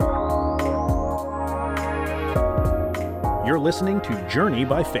You're listening to Journey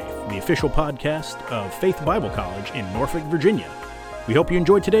by Faith, the official podcast of Faith Bible College in Norfolk, Virginia. We hope you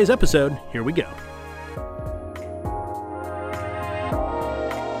enjoyed today's episode. Here we go.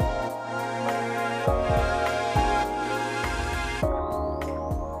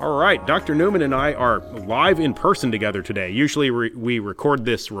 All right, Dr. Newman and I are live in person together today. Usually we record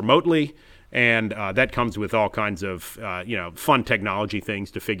this remotely, and that comes with all kinds of fun technology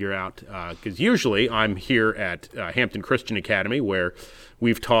things to figure out. Because usually I'm here at Hampton Christian Academy, where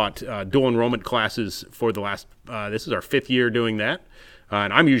we've taught dual enrollment classes for the last, this is our 5th year doing that.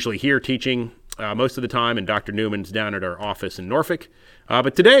 And I'm usually here teaching most of the time, and Dr. Newman's down at our office in Norfolk.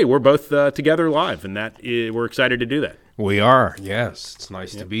 But today we're both together live, and we're excited to do that. We are, yes. It's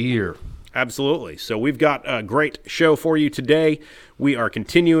nice to be here. Absolutely. So we've got a great show for you today. We are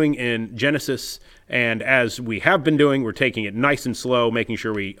continuing in Genesis, and as we have been doing, we're taking it nice and slow, making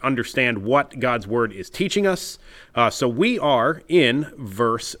sure we understand what God's Word is teaching us. So we are in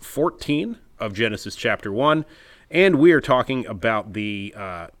verse 14 of Genesis chapter 1, and we are talking about the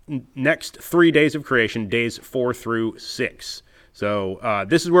next 3 days of creation, days 4 through 6. So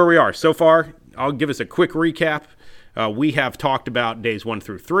this is where we are. So far, I'll give us a quick recap. We have talked about days 1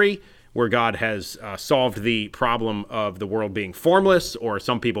 through 3, where God has solved the problem of the world being formless, or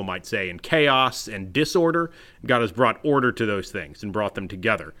some people might say in chaos and disorder. God has brought order to those things and brought them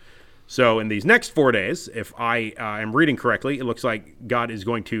together. So in these next 4 days, if I am reading correctly, it looks like God is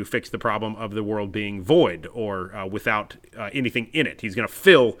going to fix the problem of the world being void or without anything in it. He's going to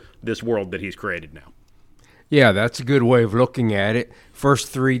fill this world that he's created now. Yeah, that's a good way of looking at it. First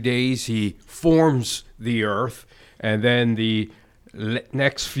 3 days, he forms the earth, and then the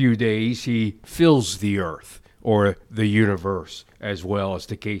next few days, he fills the earth or the universe, as well as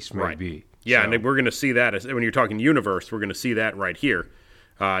the case may be. Yeah, so. And we're going to see that, when you're talking universe, we're going to see that right here,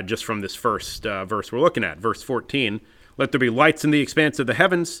 just from this first verse we're looking at. Verse 14, let there be lights in the expanse of the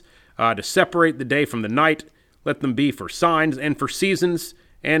heavens to separate the day from the night. Let them be for signs and for seasons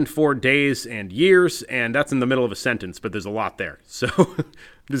and for days and years, and that's in the middle of a sentence, but there's a lot there. So I'm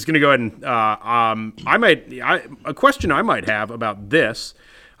just going to go ahead and, a question I might have about this,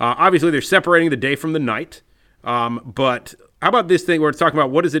 obviously they're separating the day from the night, but how about this thing where it's talking about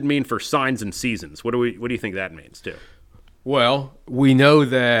what does it mean for signs and seasons? What do you think that means too? Well, we know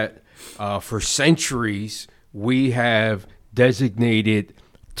that for centuries we have designated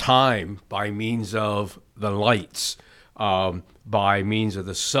time by means of the lights, by means of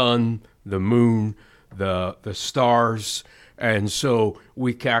the sun, the moon, the stars. And so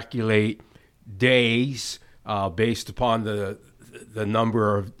we calculate days based upon the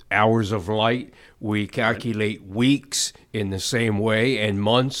number of hours of light. We calculate weeks in the same way, and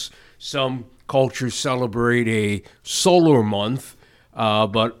months. Some cultures celebrate a solar month,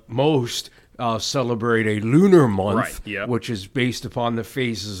 but most celebrate a lunar month, which is based upon the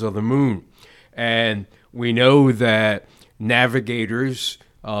phases of the moon. And we know that navigators,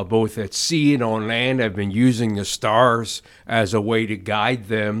 both at sea and on land, have been using the stars as a way to guide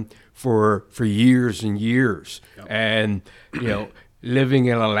them for years and years. Yep. And, living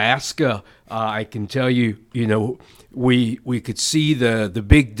in Alaska, I can tell you, we could see the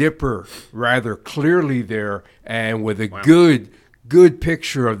Big Dipper rather clearly there, and with a good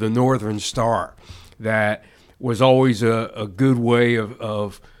picture of the Northern Star. That was always a good way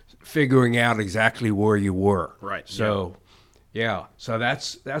of figuring out exactly where you were. Right. So, so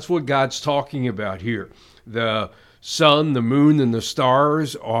that's what God's talking about here. The sun, the moon, and the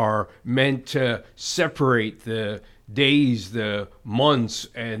stars are meant to separate the days, the months,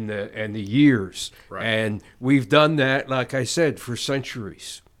 and the years. Right. And we've done that, like I said, for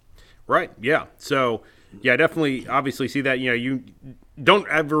centuries. Right. Yeah. So, I definitely obviously see that. You don't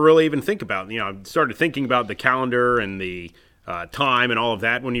ever really even think about. I started thinking about the calendar and the time and all of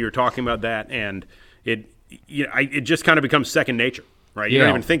that when you were talking about that, and it just kind of becomes second nature, right? You don't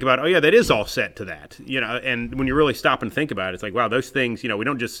even think about, that is all set to that, and when you really stop and think about it, it's like, wow, those things, we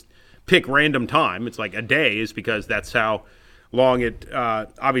don't just pick random time. It's like a day is because that's how long it,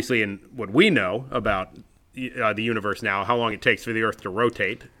 obviously in what we know about the universe now, how long it takes for the Earth to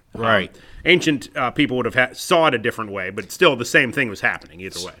rotate. Right. Ancient people would have saw it a different way, but still the same thing was happening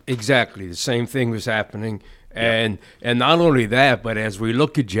either way. Exactly. The same thing was happening. And not only that, but as we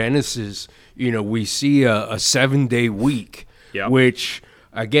look at Genesis, we see a 7-day week, which,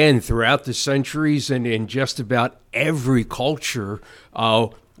 again, throughout the centuries and in just about every culture,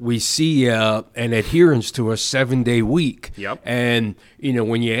 we see an adherence to a 7-day week. Yep. And,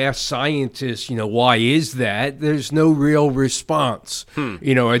 when you ask scientists, why is that, there's no real response.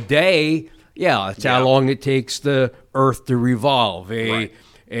 A day, it's how long it takes the Earth to revolve.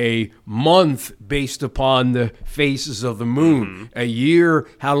 a month based upon the phases of the moon, a year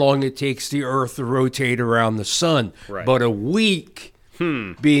how long it takes the Earth to rotate around the sun, Right. but a week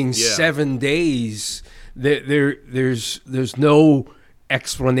being 7 days, there's no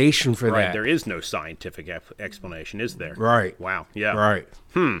explanation for Right. that. There is no scientific explanation, is there? Right. Wow. Yeah. Right.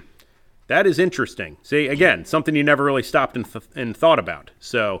 That is interesting. See, again, something you never really stopped and thought about.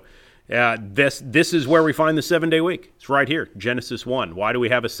 So this is where we find the 7-day week. It's right here, Genesis 1. Why do we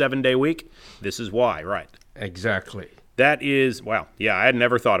have a 7-day week? This is why, right? Exactly. That is, wow, yeah, I had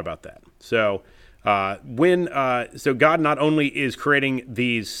never thought about that. So so God not only is creating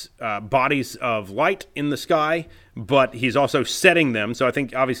these bodies of light in the sky, but he's also setting them. So I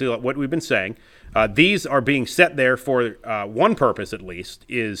think, obviously, like what we've been saying, these are being set there for one purpose, at least,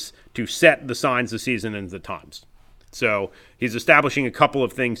 is to set the signs, the season, and the times. So he's establishing a couple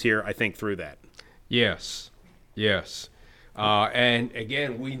of things here, I think, through that. Yes. And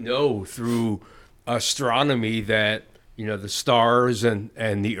again, we know through astronomy that, the stars and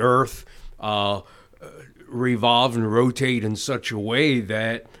the Earth revolve and rotate in such a way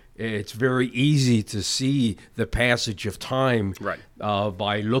that it's very easy to see the passage of time Right.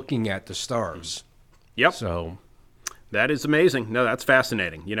 By looking at the stars. Yep. So That is amazing. No, that's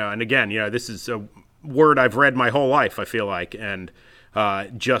fascinating. And again, this is a word I've read my whole life, I feel like, and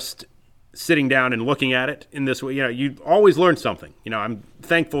just sitting down and looking at it in this way, you always learn something. I'm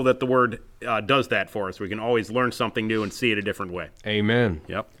thankful that the word does that for us. We can always learn something new and see it a different way. amen.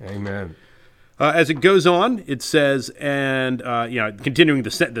 Yep. Amen. As it goes on, it says, and continuing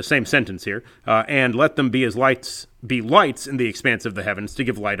the same sentence here, and let them be lights in the expanse of the heavens to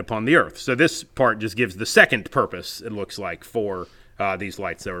give light upon the earth. So this part just gives the second purpose, it looks like, for these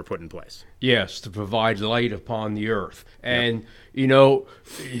lights that were put in place. Yes, to provide light upon the earth. And,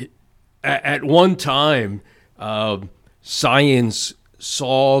 at one time, science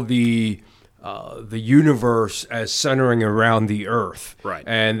saw the universe as centering around the earth. Right.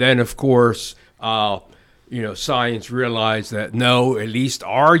 And then, of course, science realized that no, at least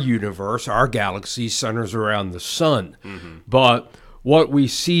our universe, our galaxy, centers around the sun. Mm-hmm. But what we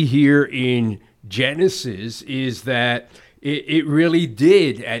see here in Genesis is that it really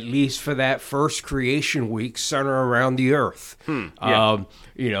did, at least for that first creation week, center around the earth.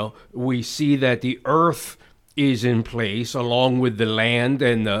 Yeah. We see that the earth is in place along with the land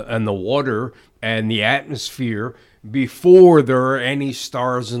and the water and the atmosphere before there are any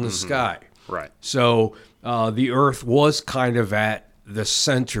stars in the sky. Right. So the earth was kind of at the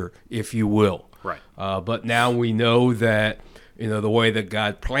center, if you will. Right. But now we know that, the way that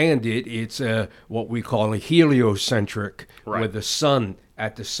God planned it, it's what we call a heliocentric, Right. with the sun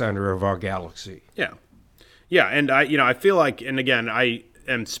at the center of our galaxy. Yeah. Yeah, and I feel like, and again, I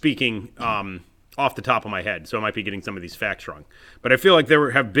am speaking off the top of my head, so I might be getting some of these facts wrong. But I feel like there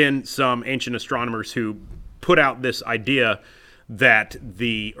have been some ancient astronomers who put out this idea that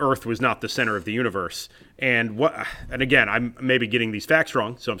the Earth was not the center of the universe. And again, I'm maybe getting these facts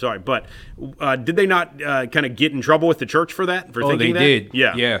wrong, so I'm sorry. But did they not kind of get in trouble with the church for that? For thinking they that? did.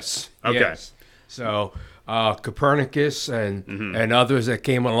 Yeah. Yes. Okay. Yes. So Copernicus and others that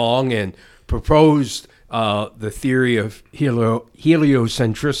came along and proposed the theory of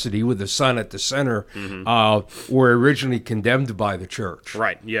heliocentricity with the sun at the center were originally condemned by the church.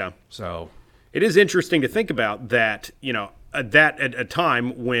 Right. Yeah. So it is interesting to think about that. At a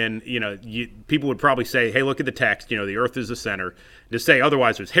time when people would probably say, "Hey, look at the text. The Earth is the center." To say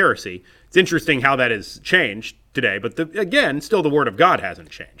otherwise was heresy. It's interesting how that has changed today, but again, still the Word of God hasn't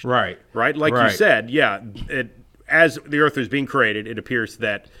changed. Right. Right. Like you said, yeah. As the Earth was being created, it appears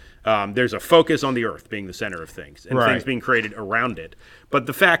that there's a focus on the Earth being the center of things and things being created around it. But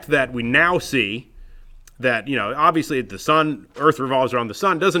the fact that we now see that, obviously the Earth revolves around the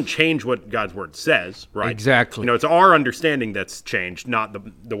sun doesn't change what God's word says, right? Exactly. It's our understanding that's changed, not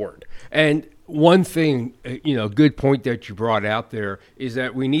the word. And one thing, good point that you brought out there is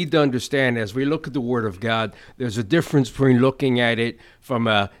that we need to understand as we look at the Word of God, there's a difference between looking at it from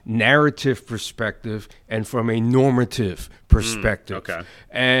a narrative perspective and from a normative perspective. Okay.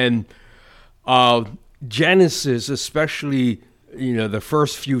 And Genesis, especially, the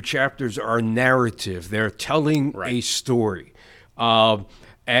first few chapters are narrative. They're telling a story.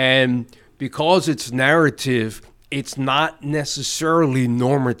 And because it's narrative, it's not necessarily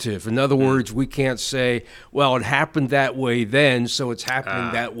normative. In other words, we can't say, well, it happened that way then, so it's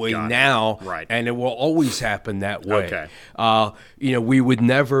happening that way now, and it will always happen that way. Okay. We would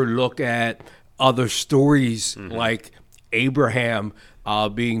never look at other stories like Abraham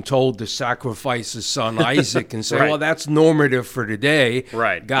being told to sacrifice his son Isaac and say, Right. well, that's normative for today.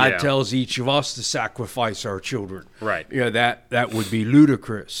 Right, God yeah. tells each of us to sacrifice our children. Right. That would be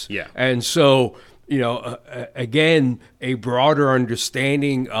ludicrous. Yeah. And so, again, a broader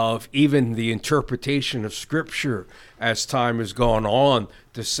understanding of even the interpretation of Scripture as time has gone on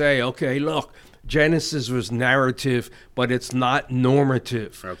to say, okay, look, Genesis was narrative, but it's not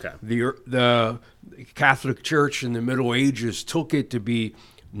normative. Okay. The Catholic Church in the Middle Ages took it to be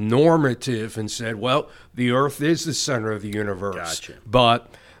normative and said, well, the earth is the center of the universe. Gotcha.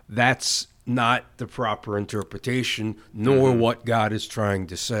 But that's not the proper interpretation, nor what God is trying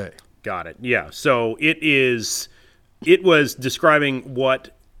to say. Got it. Yeah. So it was describing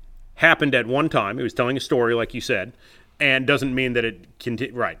what happened at one time. It was telling a story, like you said, and doesn't mean that it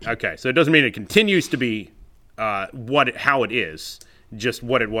right. Okay. So it doesn't mean it continues to be how it is, just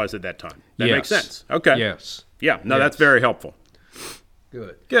what it was at that time. That Yes. makes sense. Okay. Yes. Yeah. No, Yes. that's very helpful.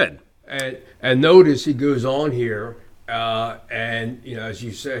 Good. Good. And notice he goes on here, and as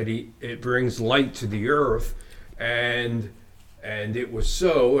you said, it brings light to the earth, and it was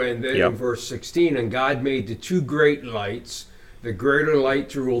so. And then Yep. in verse 16, and God made the two great lights, the greater light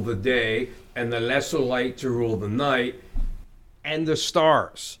to rule the day, and the lesser light to rule the night, and the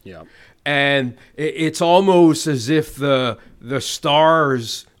stars. Yeah. And it's almost as if the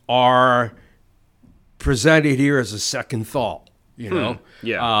stars are presented here as a second thought.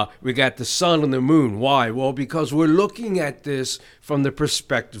 Yeah. We got the sun and the moon. Why? Well, because we're looking at this from the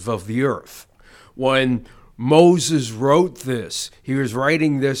perspective of the earth. When Moses wrote this, he was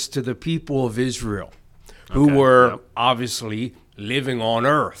writing this to the people of Israel, who Okay, were yep. obviously living on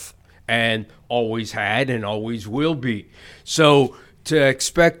earth and always had and always will be. So to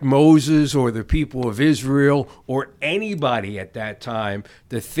expect Moses or the people of Israel or anybody at that time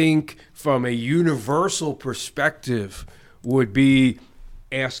to think from a universal perspective would be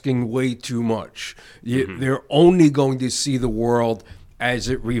asking way too much. They're only going to see the world as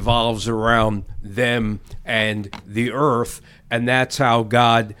it revolves around them and the earth, and that's how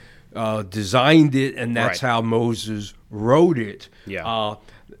God designed it, and that's Right. how Moses wrote it. Yeah.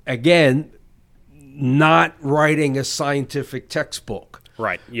 Again, not writing a scientific textbook,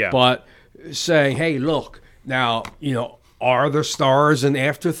 Right. Yeah. but saying, hey, look, now, are the stars an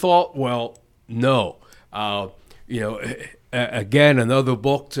afterthought? Well, no. Again, another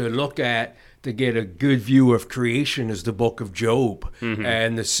book to look at to get a good view of creation is the book of Job,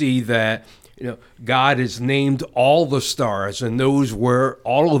 and to see that God has named all the stars and knows where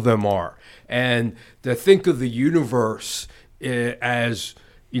all of them are, and to think of the universe as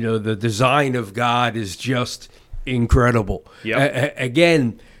the design of God is just incredible. Yep.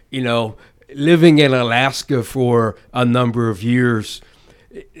 Again, living in Alaska for a number of years,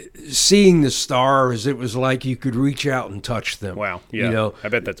 seeing the stars, it was like you could reach out and touch them. Wow. Yeah. I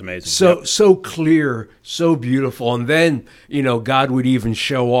bet that's amazing. So clear, so beautiful. And then, God would even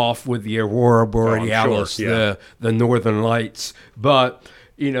show off with the Aurora Borealis, sure, yeah. the Northern Lights. But,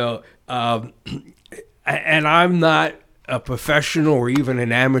 and I'm not a professional or even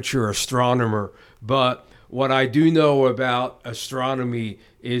an amateur astronomer, but what I do know about astronomy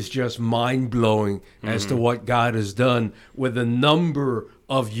is just mind-blowing as to what God has done with a number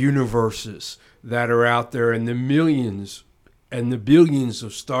of universes that are out there, and the millions and the billions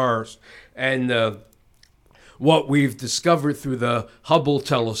of stars, and what we've discovered through the Hubble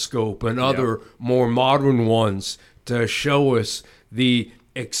telescope and other more modern ones to show us the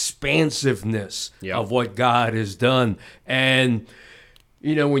expansiveness of what God has done. And,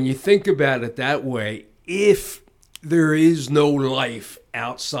 when you think about it that way, if there is no life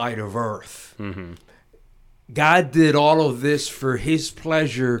outside of Earth, God did all of this for his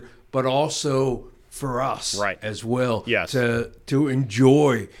pleasure, but also for us as well, Yes. to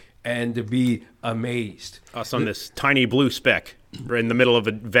enjoy and to be amazed. Us on this tiny blue speck in the middle of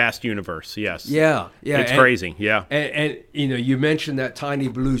a vast universe. Yes. Yeah. It's crazy. Yeah. And you mentioned that tiny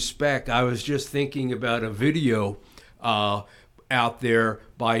blue speck. I was just thinking about a video out there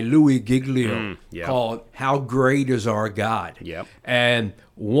by Louis Giglio called "How Great Is Our God?" Yep. And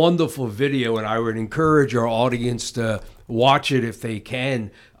wonderful video, and I would encourage our audience to watch it if they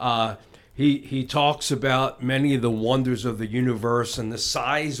can. He talks about many of the wonders of the universe and the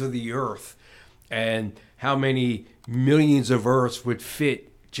size of the earth, and how many millions of Earths would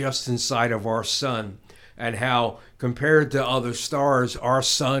fit just inside of our sun, and how compared to other stars, our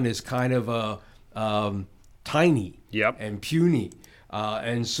sun is kind of a tiny and puny.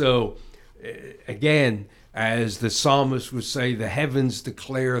 And so, again, as the psalmist would say, the heavens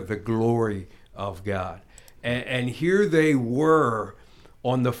declare the glory of God. And here they were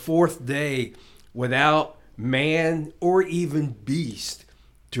on the fourth day without man or even beast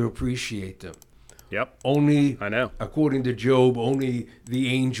to appreciate them. Yep. Only, I know. according to Job, only the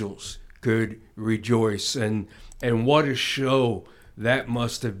angels could rejoice. And what a show that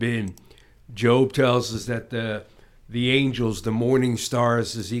must have been. Job tells us that the angels, the morning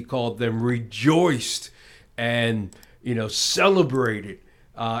stars, as he called them, rejoiced and, celebrated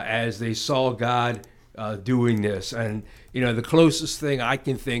as they saw God doing this. And, the closest thing I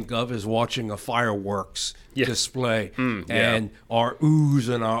can think of is watching a fireworks display and our oohs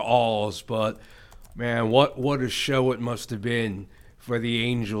and our ahs. But, man, what a show it must have been for the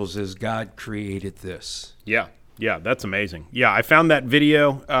angels as God created this. Yeah. Yeah, that's amazing. Yeah, I found that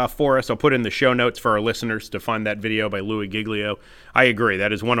video for us. I'll put in the show notes for our listeners to find that video by Louis Giglio. I agree.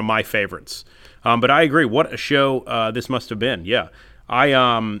 That is one of my favorites. But I agree. What a show this must have been. Yeah.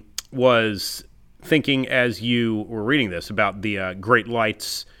 I was thinking as you were reading this about the great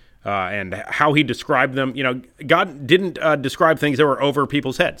lights and how he described them. God didn't describe things that were over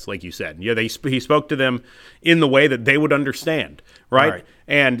people's heads, like you said. He spoke to them in the way that they would understand, right?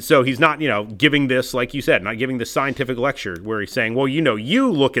 And so he's not, giving this, like you said, not giving this scientific lecture where he's saying, well,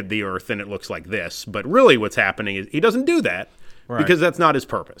 you look at the earth and it looks like this, but really what's happening is he doesn't do that because that's not his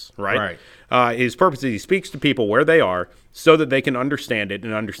purpose, right? His purpose is he speaks to people where they are so that they can understand it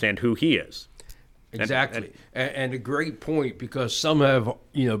and understand who he is. Exactly. And a great point, because some have,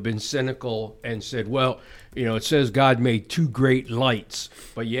 been cynical and said, well, it says God made two great lights,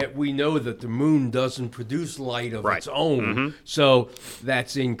 but yet we know that the moon doesn't produce light of its own. So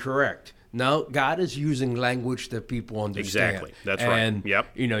that's incorrect. No, God is using language that people understand. Exactly. That's right. And,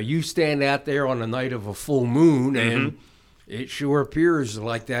 you stand out there on the night of a full moon and it sure appears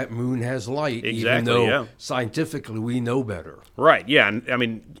like that moon has light, even though scientifically we know better. Right, yeah. And I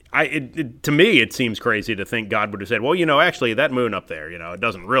mean, to me, it seems crazy to think God would have said, well, actually, that moon up there, it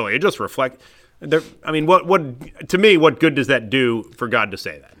doesn't really, it just reflects. I mean, to me, what good does that do for God to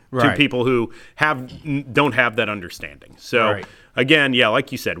say that to people who don't have that understanding? So, again,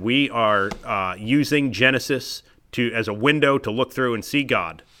 like you said, we are using Genesis as a window to look through and see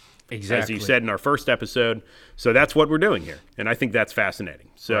God. Exactly. As you said in our first episode. So that's what we're doing here. And I think that's fascinating.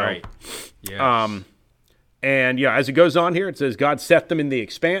 So, yes. As it goes on here, it says, God set them in the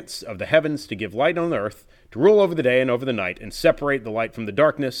expanse of the heavens to give light on the earth, to rule over the day and over the night, and separate the light from the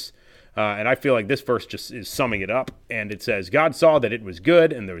darkness. And I feel like this verse just is summing it up. And it says, God saw that it was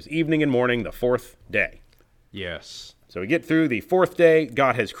good, and there was evening and morning the fourth day. Yes. So we get through the fourth day.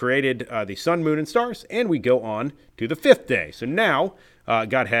 God has created the sun, moon, and stars, and we go on to the fifth day. So now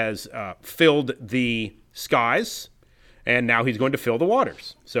God has filled the skies, and now he's going to fill the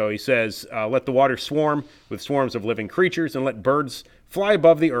waters. So he says, let the waters swarm with swarms of living creatures, and let birds fly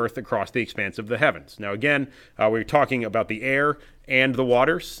above the earth across the expanse of the heavens. Now again, we're talking about the air and the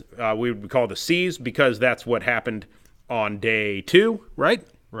waters. We would call the seas, because that's what happened on day 2, right?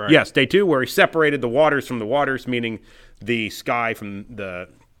 Right. Yes, day 2, where he separated the waters from the waters, meaning the sky from the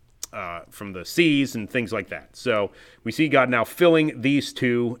seas and things like that. So we see God now filling these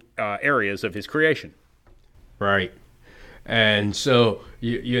two areas of his creation. Right. And so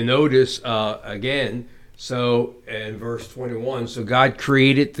you notice again, so in verse 21, so God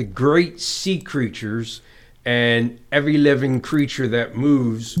created the great sea creatures and every living creature that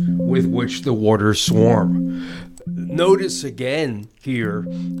moves with which the waters swarm. Notice again here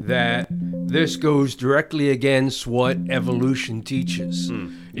that this goes directly against what evolution teaches,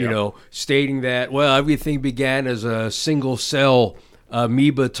 stating that, well, everything began as a single cell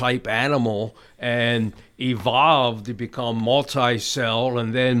amoeba type animal and evolved to become multi-cell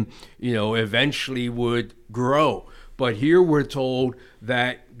and then, eventually would grow. But here we're told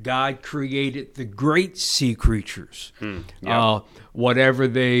that God created the great sea creatures, whatever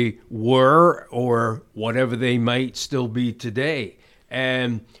they were or whatever they might still be today.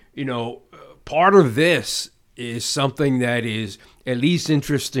 And, part of this is something that is at least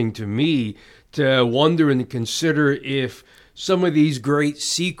interesting to me, to wonder and consider if some of these great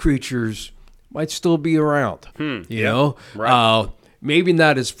sea creatures might still be around, maybe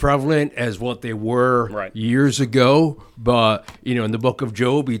not as prevalent as what they were years ago, but, in the book of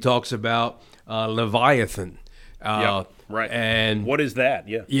Job, he talks about Leviathan. And what is that?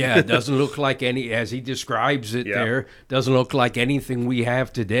 It doesn't look like any, as he describes it there, doesn't look like anything we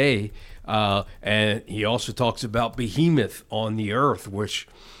have today. And he also talks about Behemoth on the earth, which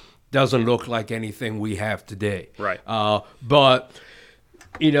doesn't look like anything we have today. Right. But,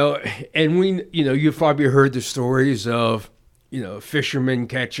 and we, you've probably heard the stories of, fishermen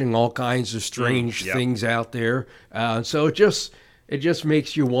catching all kinds of strange things out there. So it just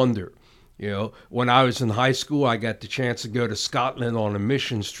makes you wonder, When I was in high school, I got the chance to go to Scotland on a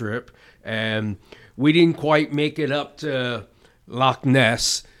mission trip, and we didn't quite make it up to Loch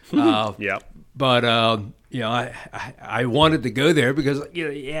Ness. Yeah. But I wanted to go there because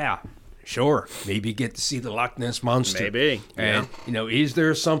sure, maybe get to see the Loch Ness monster. Maybe. And is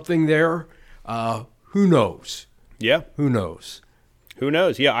there something there? Who knows? Yeah. Who knows? Who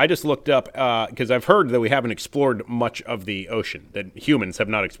knows? Yeah, I just looked up because I've heard that we haven't explored much of the ocean, that humans have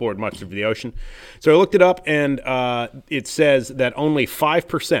not explored much of the ocean. So I looked it up, and it says that only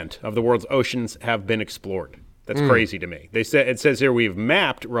 5% of the world's oceans have been explored. That's crazy to me. It says here we've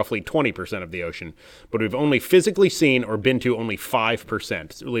mapped roughly 20% of the ocean, but we've only physically seen or been to only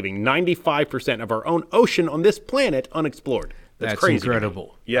 5%, leaving 95% of our own ocean on this planet unexplored. That's crazy.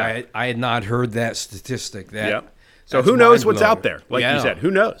 Incredible. Yeah. I had not heard that statistic. Yeah. So who knows what's out there? Like you said,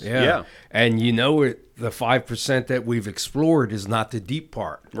 who knows? Yeah. And the 5% that we've explored is not the deep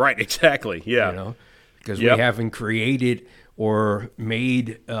part. Right, exactly. Yeah. Because we haven't created or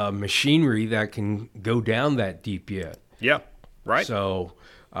made machinery that can go down that deep yet. Yeah, right. So,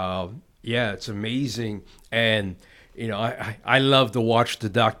 it's amazing. And, I love to watch the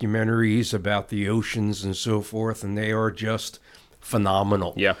documentaries about the oceans and so forth, and they are just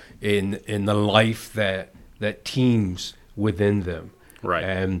phenomenal in the life that teems within them. Right.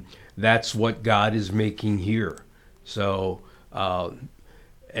 And that's what God is making here. So,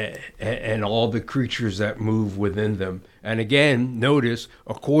 and all the creatures that move within them. And again, notice,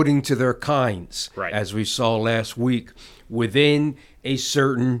 according to their kinds, as we saw last week, within a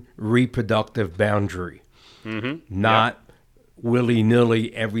certain reproductive boundary, not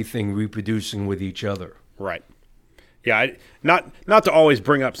willy-nilly everything reproducing with each other. Right. Yeah, not to always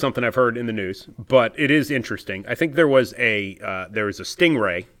bring up something I've heard in the news, but it is interesting. I think there was a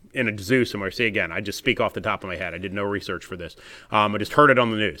stingray in a zoo somewhere. See, again, I just speak off the top of my head. I did no research for this. I just heard it on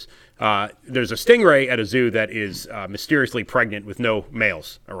the news. There's a stingray at a zoo that is mysteriously pregnant with no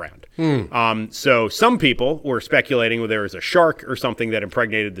males around. So some people were speculating there was a shark or something that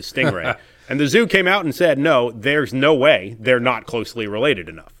impregnated the stingray. And the zoo came out and said, no, there's no way. They're not closely related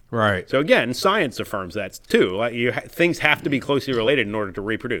enough. Right. So again, science affirms that too. Like things have to be closely related in order to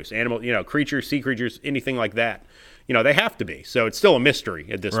reproduce. Animal, creatures, sea creatures, anything like that. They have to be. So it's still a mystery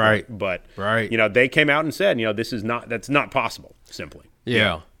at this point. But they came out and said, that's not possible. Simply.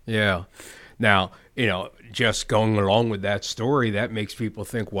 Yeah. Now, just going along with that story, that makes people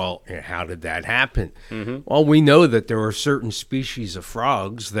think, well, how did that happen? Well, we know that there are certain species of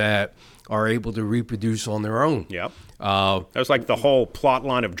frogs that are able to reproduce on their own. Yep. That was like the whole plot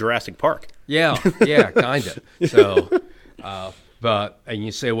line of Jurassic Park. Yeah, kind of. So, and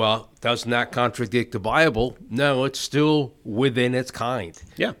you say, well, doesn't that contradict the Bible? No, it's still within its kind.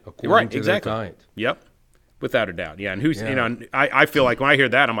 Yeah, according to their kind. Yep, without a doubt. Yeah, and who's I feel like when I hear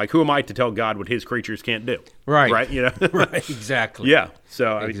that, I'm like, who am I to tell God what His creatures can't do? Right. Right. Right. Exactly. Yeah.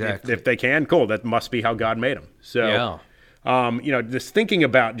 So exactly. If they can, cool. That must be how God made them. So. Yeah. Just thinking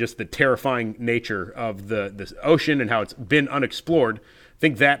about just the terrifying nature of this ocean and how it's been unexplored, I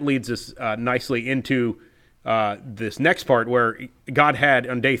think that leads us nicely into this next part where God had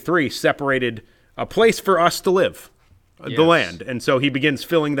on day 3 separated a place for us to live, the land, and so He begins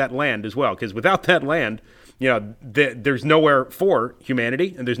filling that land as well. Because without that land, there's nowhere for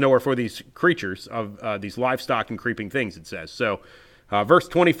humanity, and there's nowhere for these creatures of these livestock and creeping things. It says so. Verse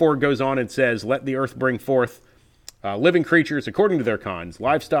 24 goes on and says, "Let the earth bring forth living creatures according to their kinds,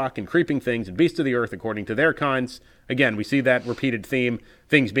 livestock and creeping things and beasts of the earth according to their kinds." Again, we see that repeated theme,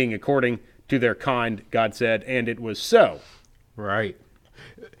 things being according to their kind, God said, and it was so. Right.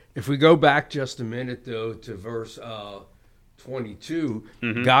 If we go back just a minute, though, to verse 22,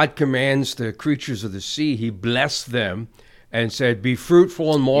 God commands the creatures of the sea, He blessed them and said, "Be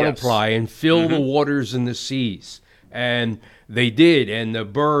fruitful and multiply and fill the waters in the seas." And they did, and the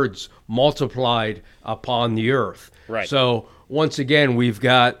birds multiplied upon the earth. Right. So once again, we've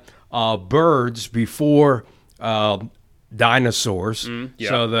got birds before dinosaurs. So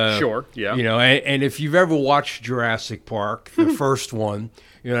and if you've ever watched Jurassic Park, the first one,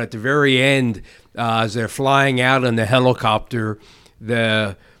 at the very end, as they're flying out in the helicopter,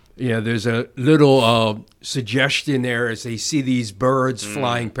 there's a little suggestion there as they see these birds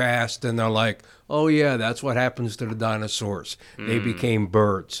flying past, and they're like, oh, yeah, that's what happens to the dinosaurs. They became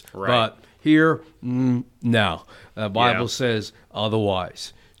birds. Right. But here, no. The Bible says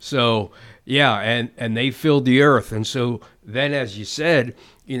otherwise. So, and they filled the earth. And so then, as you said,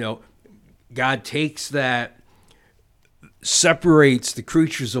 God takes that, separates the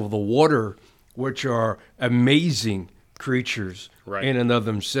creatures of the water, which are amazing creatures in and of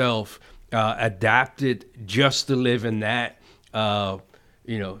themselves, adapted just to live in that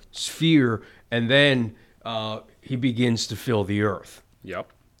sphere, and then he begins to fill the earth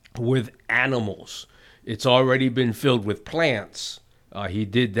Yep. with animals. It's already been filled with plants. He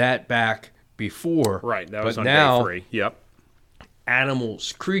did that back before. Right. That but was on now, day 3. Yep.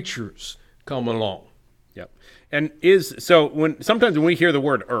 animals, creatures come along. Yep. And sometimes when we hear the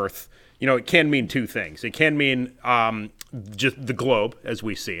word Earth, it can mean two things. It can mean just the globe as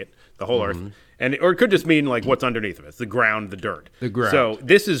we see it, the whole Earth, or it could just mean like what's underneath of it, the ground, the dirt. The ground. So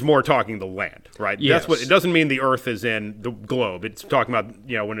this is more talking the land, right? Yes. That's what it doesn't mean. The Earth is in the globe. It's talking about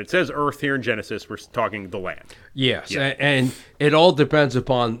when it says Earth here in Genesis, we're talking the land. Yes, Yeah. and it all depends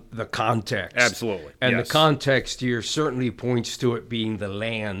upon the context. Absolutely. And Yes. the context here certainly points to it being the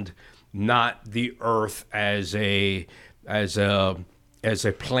land, not the earth as a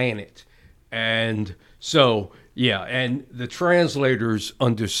planet. And so, yeah, and the translators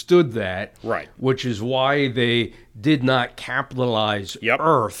understood that, Right. which is why they did not capitalize Yep.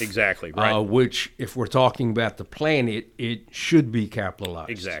 earth. Exactly. Right. Which, if we're talking about the planet, it should be capitalized.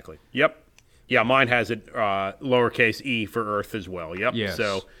 Exactly. Yep. Yeah, mine has it lowercase e for Earth as well. Yep. Yes.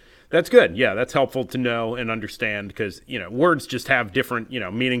 So that's good. Yeah, that's helpful to know and understand because words just have different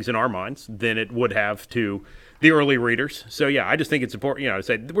meanings in our minds than it would have to the early readers. So yeah, I just think it's important to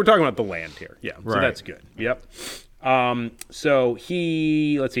say we're talking about the land here. Yeah. So Right. that's good. Yep. So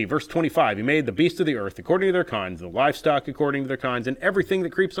let's see, verse 25. He made the beasts of the earth according to their kinds, the livestock according to their kinds, and everything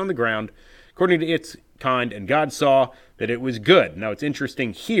that creeps on the ground according to its kind. And God saw that it was good. Now, it's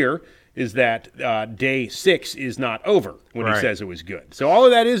interesting here is that day 6 is not over when he Right. says it was good. So all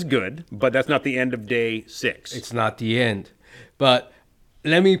of that is good, but that's not the end of day 6. It's not the end. But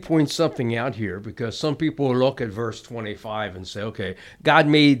let me point something out here because some people look at verse 25 and say, okay, God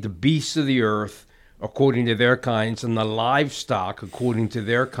made the beasts of the earth according to their kinds and the livestock according to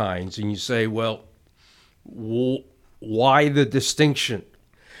their kinds. And you say, well, why the distinction?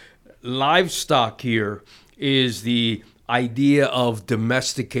 Livestock here is the idea of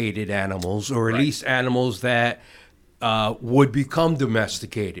domesticated animals, or at least animals that would become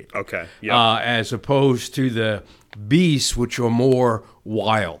domesticated. Okay. Yeah. As opposed to the beasts, which are more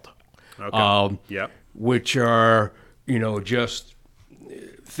wild. Okay. Yep. Which are, just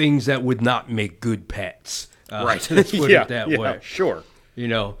things that would not make good pets. Right. Let's put Yeah, it that yeah, way. sure.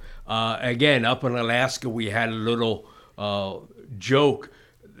 Again, up in Alaska, we had a little joke.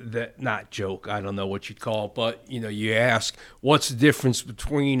 I don't know what you'd call it, but you ask, what's the difference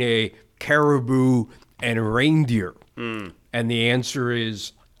between a caribou and a reindeer? And the answer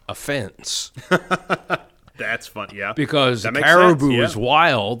is a fence. That's fun. Yeah. Because That the makes caribou sense, yeah. is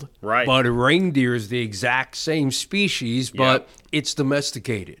wild, Right. but a reindeer is the exact same species, but it's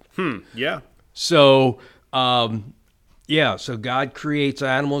domesticated. Yeah. So, so God creates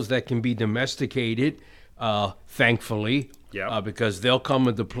animals that can be domesticated, thankfully, because they'll come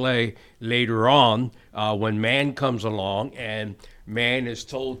into play later on when man comes along and man is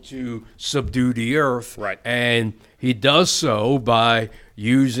told to subdue the earth. Right. And he does so by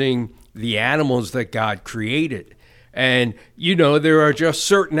using the animals that God created. And, there are just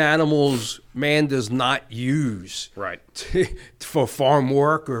certain animals man does not use Right. for farm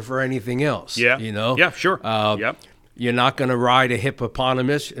work or for anything else. Yeah. Yeah, sure. Yep. You're not going to ride a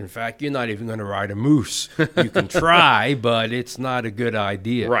hippopotamus. In fact, you're not even going to ride a moose. You can try, but it's not a good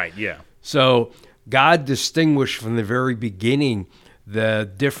idea. Right. Yeah. So God distinguished from the very beginning the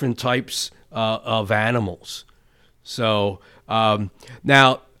different types of animals. So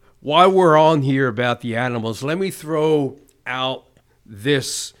now, while we're on here about the animals, let me throw out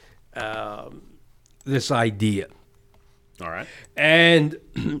this idea. All right. And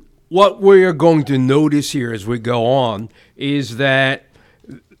what we're going to notice here as we go on is that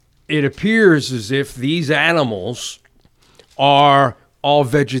it appears as if these animals are all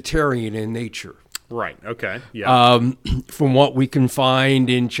vegetarian in nature. Right. Okay. Yeah. From what we can find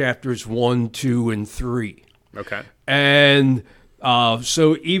in chapters 1, 2, and 3. Okay. And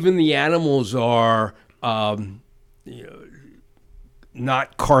so even the animals are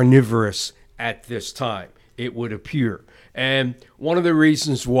not carnivorous at this time, it would appear. And one of the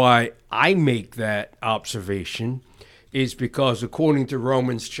reasons why I make that observation is because according to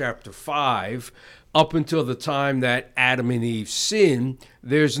Romans chapter 5, up until the time that Adam and Eve sinned,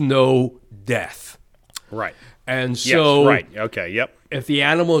 there's no death. Right. And so yes, right. Okay. Yep. if the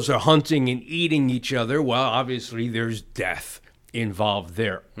animals are hunting and eating each other, well, obviously there's death involved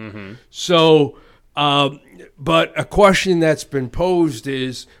there. Mm-hmm. So, but a question that's been posed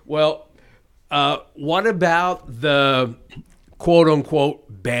is, well, what about the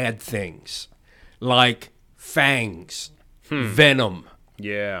quote-unquote bad things like fangs, venom,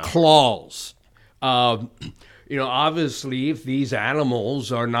 Yeah. claws? obviously, if these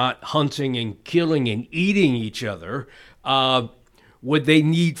animals are not hunting and killing and eating each other, would they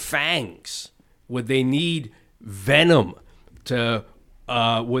need fangs? Would they need venom?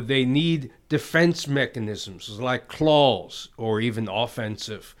 Would they need defense mechanisms like claws or even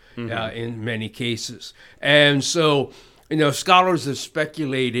offensive in many cases? And so, scholars have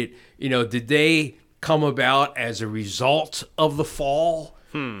speculated, did they come about as a result of the fall?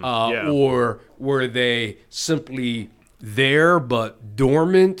 Or were they simply there but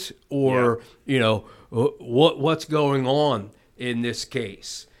dormant? Or, what's going on in this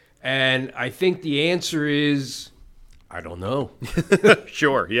case? And I think the answer is, I don't know.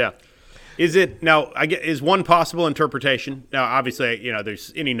 Sure, yeah. Is it now? Is one possible interpretation? Now, obviously,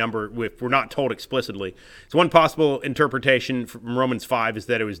 there's any number. If we're not told explicitly, it's one possible interpretation from Romans 5 is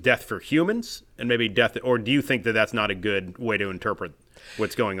that it was death for humans, and maybe death. Or do you think that that's not a good way to interpret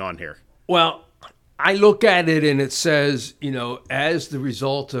what's going on here? Well, I look at it and it says, as the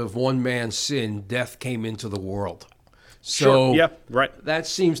result of one man's sin, death came into the world. So sure. Yeah, right. That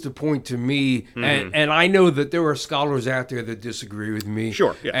seems to point to me, and I know that there are scholars out there that disagree with me.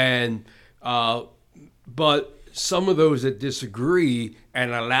 Sure. Yeah. And but some of those that disagree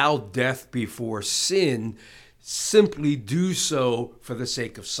and allow death before sin simply do so for the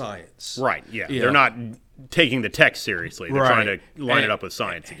sake of science. Right. Yeah. They're not taking the text seriously. They're trying to line it up with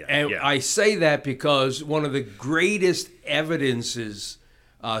science again. And I say that because one of the greatest evidences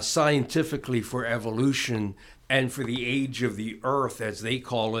scientifically for evolution and for the age of the earth, as they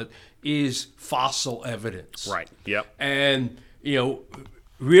call it, is fossil evidence. Right. Yep. And,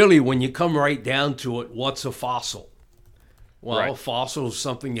 really, when you come right down to it, what's a fossil? Well, a fossil is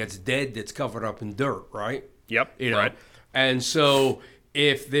something that's dead that's covered up in dirt, right? Yep. Right. And so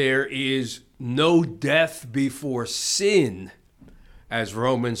if there is no death before sin, as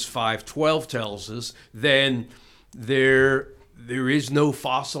Romans 5:12 tells us, then there is no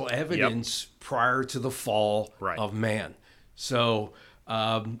fossil evidence prior to the fall of man. So,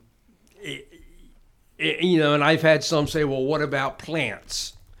 and I've had some say, well, what about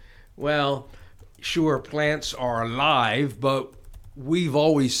plants? Well, sure, plants are alive, but we've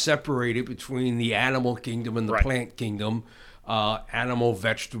always separated between the animal kingdom and the plant kingdom, animal,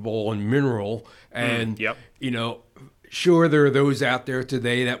 vegetable, and mineral. And, sure, there are those out there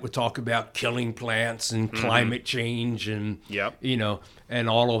today that would talk about killing plants and climate change and, and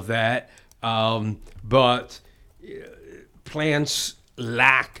all of that. But plants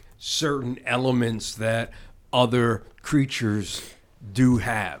lack certain elements that other creatures do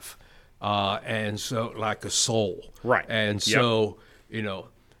have. And so, like a soul. Right. And so,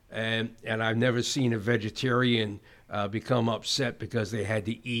 and I've never seen a vegetarian become upset because they had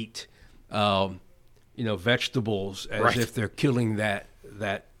to eat, vegetables as if they're killing that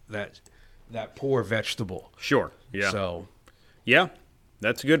poor vegetable. Sure. Yeah. So. Yeah,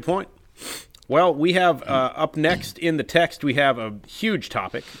 that's a good point. Well, we have up next in the text, we have a huge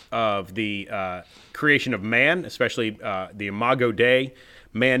topic of the creation of man, especially the Imago Dei,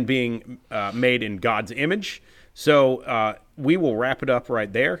 man being made in God's image. So we will wrap it up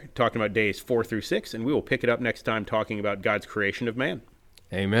right there, talking about days 4 through 6, and we will pick it up next time talking about God's creation of man.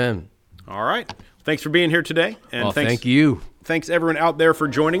 Amen. All right. Thanks for being here today. And thank you. Thanks everyone out there for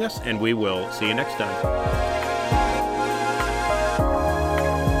joining us, and we will see you next time.